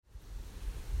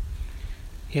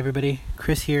Hey everybody,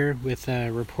 Chris here with a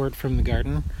report from the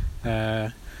garden.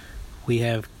 We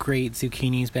have great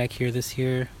zucchinis back here this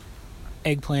year,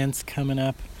 eggplants coming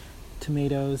up,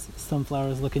 tomatoes,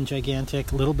 sunflowers looking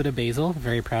gigantic, a little bit of basil,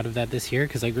 very proud of that this year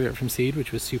because I grew it from seed,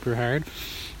 which was super hard.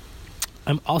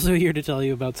 I'm also here to tell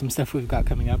you about some stuff we've got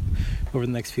coming up over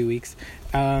the next few weeks.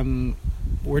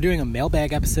 We're doing a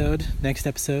mailbag episode, next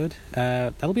episode.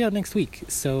 That'll be out next week,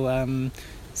 so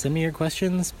send me your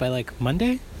questions by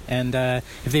Monday. And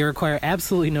if they require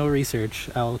absolutely no research,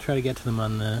 I'll try to get to them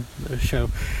on the show.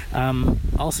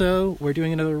 Also, we're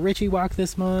doing another Ritchie walk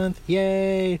this month.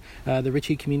 Yay! The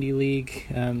Ritchie Community League,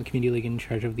 the community league in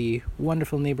charge of the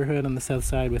wonderful neighborhood on the south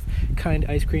side with Kind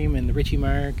Ice Cream and the Ritchie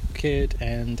Market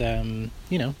and,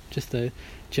 just the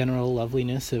general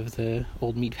loveliness of the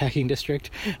old meatpacking district.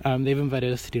 They've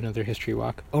invited us to do another history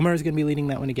walk. Omar is going to be leading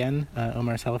that one again,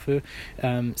 Omar Salafu.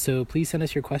 So please send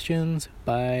us your questions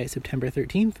by September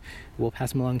 13th. We'll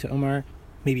pass them along to Omar.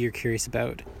 Maybe you're curious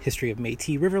about history of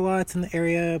Métis river lots in the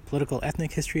area, political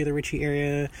ethnic history of the Ritchie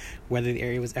area, whether the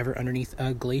area was ever underneath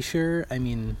a glacier.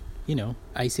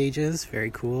 Ice ages, very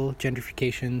cool.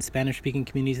 Gentrification, Spanish-speaking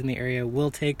communities in the area.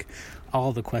 We'll take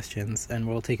all the questions, and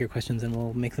we'll take your questions and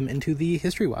we'll make them into the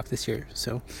history walk this year.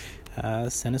 So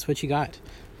send us what you got.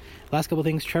 Last couple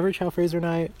things, Trevor Chow Fraser and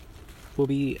I will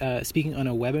be speaking on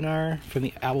a webinar from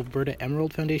the Alberta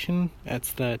Emerald Foundation.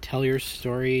 That's the Tell Your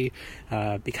Story,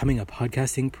 Becoming a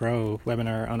Podcasting Pro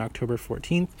webinar on October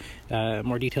 14th.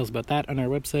 More details about that on our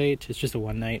website. It's just a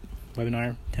one-night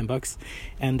webinar, $10.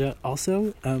 And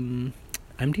also,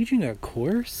 I'm teaching a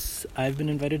course. I've been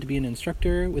invited to be an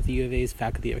instructor with the U of A's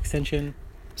Faculty of Extension.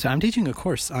 So I'm teaching a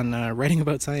course on writing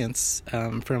about science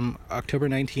from October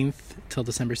 19th till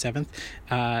December 7th.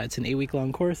 It's an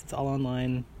 8-week-long course. It's all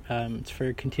online. It's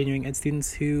for continuing ed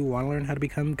students who want to learn how to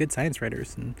become good science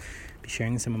writers, and be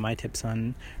sharing some of my tips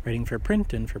on writing for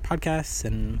print and for podcasts,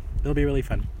 and it'll be really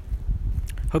fun.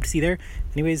 Hope to see you there.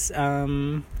 Anyways,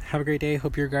 have a great day.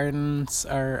 Hope your gardens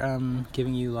are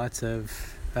giving you lots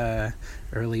of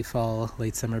early fall,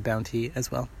 late summer bounty as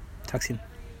well. Talk soon.